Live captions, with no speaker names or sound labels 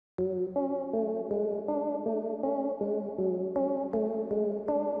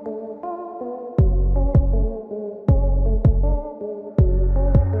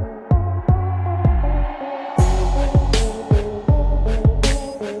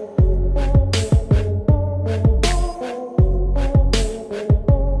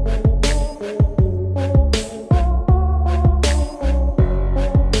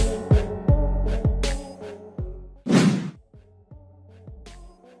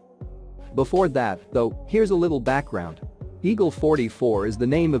Before that, though, here's a little background. Eagle 44 is the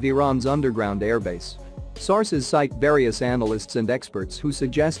name of Iran's underground airbase. Sources cite various analysts and experts who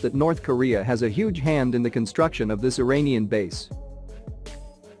suggest that North Korea has a huge hand in the construction of this Iranian base.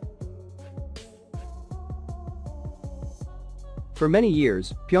 For many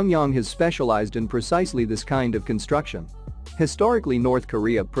years, Pyongyang has specialized in precisely this kind of construction. Historically, North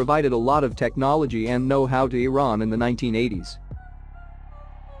Korea provided a lot of technology and know-how to Iran in the 1980s.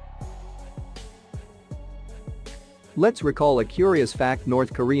 Let's recall a curious fact: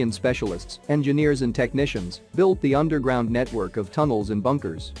 North Korean specialists, engineers and technicians built the underground network of tunnels and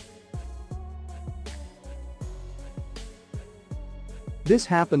bunkers. This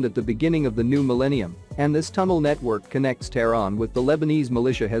happened at the beginning of the new millennium, and this tunnel network connects Tehran with the Lebanese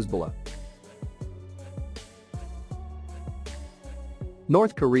militia Hezbollah.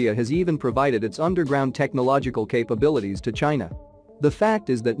 North Korea has even provided its underground technological capabilities to China. The fact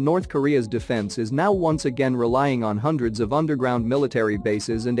is that North Korea's defense is now once again relying on hundreds of underground military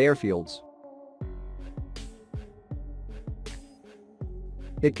bases and airfields.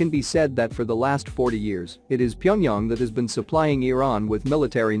 It can be said that for the last 40 years, it is Pyongyang that has been supplying Iran with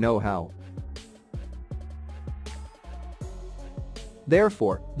military know-how.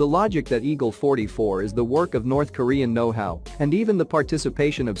 Therefore, the logic that Eagle 44 is the work of North Korean know-how, and even the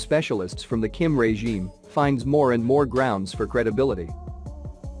participation of specialists from the Kim regime, finds more and more grounds for credibility.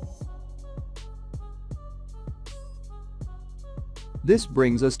 This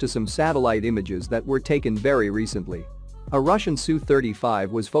brings us to some satellite images that were taken very recently. A Russian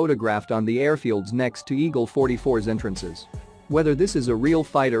Su-35 was photographed on the airfields next to Eagle 44's entrances. Whether this is a real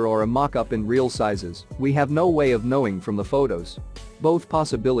fighter or a mock-up in real sizes, we have no way of knowing from the photos. Both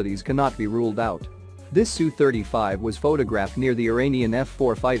possibilities cannot be ruled out. This Su-35 was photographed near the Iranian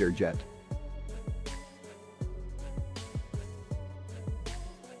F-4 fighter jet.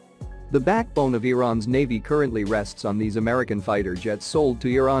 The backbone of Iran's navy currently rests on these American fighter jets sold to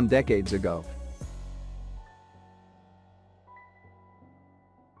Iran decades ago.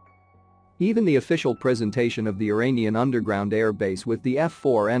 Even the official presentation of the Iranian underground air base with the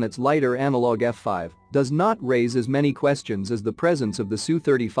F-4 and its lighter analog F-5 does not raise as many questions as the presence of the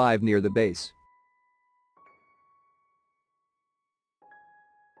Su-35 near the base.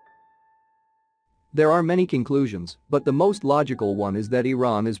 There are many conclusions, but the most logical one is that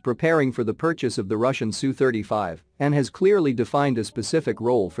Iran is preparing for the purchase of the Russian Su-35 and has clearly defined a specific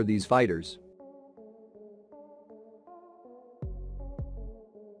role for these fighters.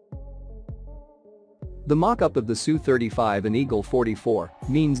 The mock-up of the Su-35 and Eagle 44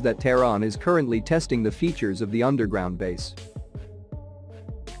 means that Tehran is currently testing the features of the underground base.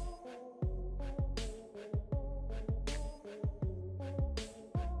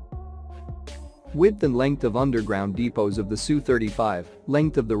 Width and length of underground depots of the Su-35,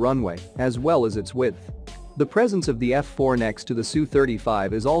 length of the runway, as well as its width. The presence of the F-4 next to the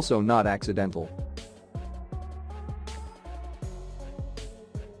Su-35 is also not accidental.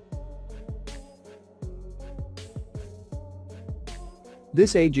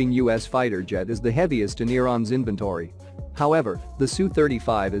 This aging US fighter jet is the heaviest in Iran's inventory. However, the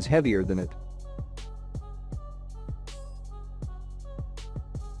Su-35 is heavier than it.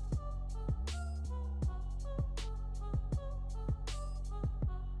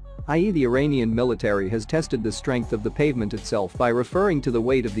 i.e., the Iranian military has tested the strength of the pavement itself by referring to the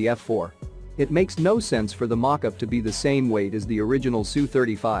weight of the F-4. It makes no sense for the mock-up to be the same weight as the original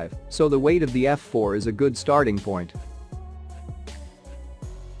Su-35, so the weight of the F-4 is a good starting point.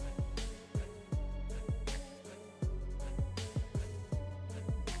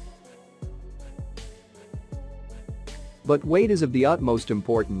 But weight is of the utmost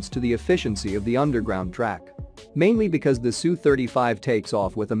importance to the efficiency of the underground track. Mainly because the Su-35 takes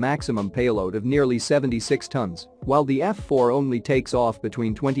off with a maximum payload of nearly 76 tons, while the F-4 only takes off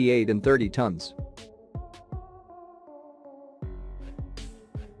between 28 and 30 tons.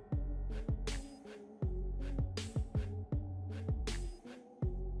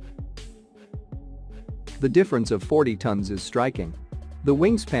 The difference of 40 tons is striking. The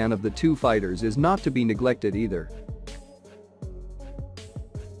wingspan of the two fighters is not to be neglected either.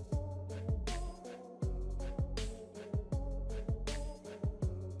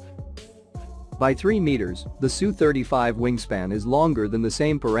 By 3 meters, the Su-35 wingspan is longer than the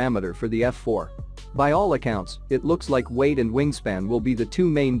same parameter for the F-4. By all accounts, it looks like weight and wingspan will be the two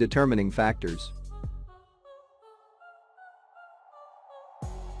main determining factors.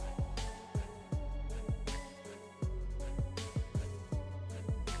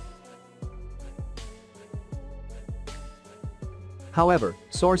 However,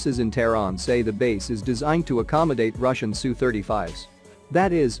 sources in Tehran say the base is designed to accommodate Russian Su-35s.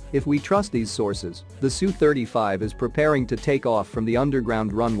 That is, if we trust these sources, the Su-35 is preparing to take off from the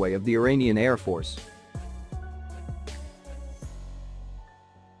underground runway of the Iranian Air Force.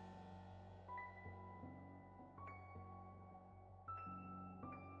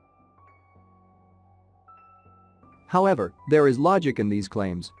 However, there is logic in these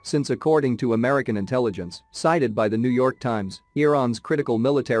claims, since according to American intelligence, cited by the New York Times, Iran's critical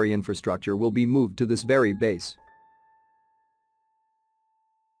military infrastructure will be moved to this very base.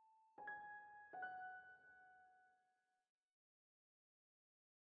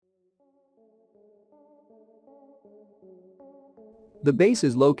 The base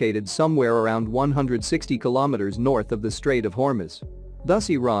is located somewhere around 160 kilometers north of the Strait of Hormuz.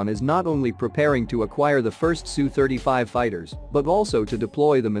 Thus Iran is not only preparing to acquire the first Su-35 fighters, but also to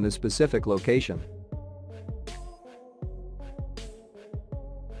deploy them in a specific location.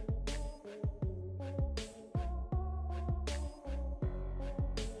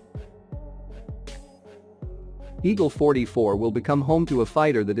 Eagle 44 will become home to a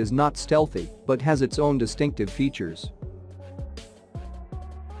fighter that is not stealthy, but has its own distinctive features.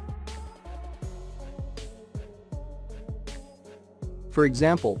 For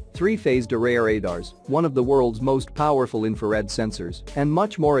example, three-phased array radars, one of the world's most powerful infrared sensors, and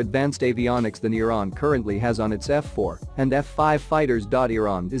much more advanced avionics than Iran currently has on its F-4 and F-5 fighters.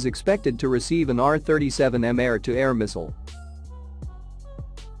 Iran is expected to receive an R-37M air-to-air missile.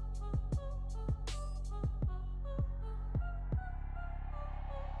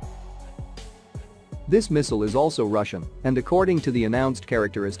 This missile is also Russian, and according to the announced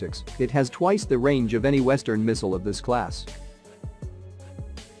characteristics, it has twice the range of any Western missile of this class.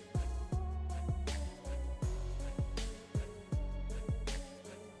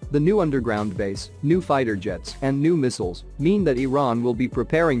 The new underground base, new fighter jets, and new missiles mean that Iran will be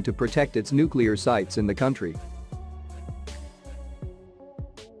preparing to protect its nuclear sites in the country.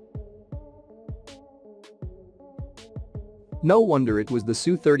 No wonder it was the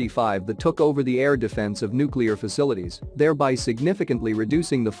Su-35 that took over the air defense of nuclear facilities, thereby significantly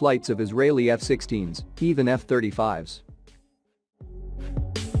reducing the flights of Israeli F-16s, even F-35s.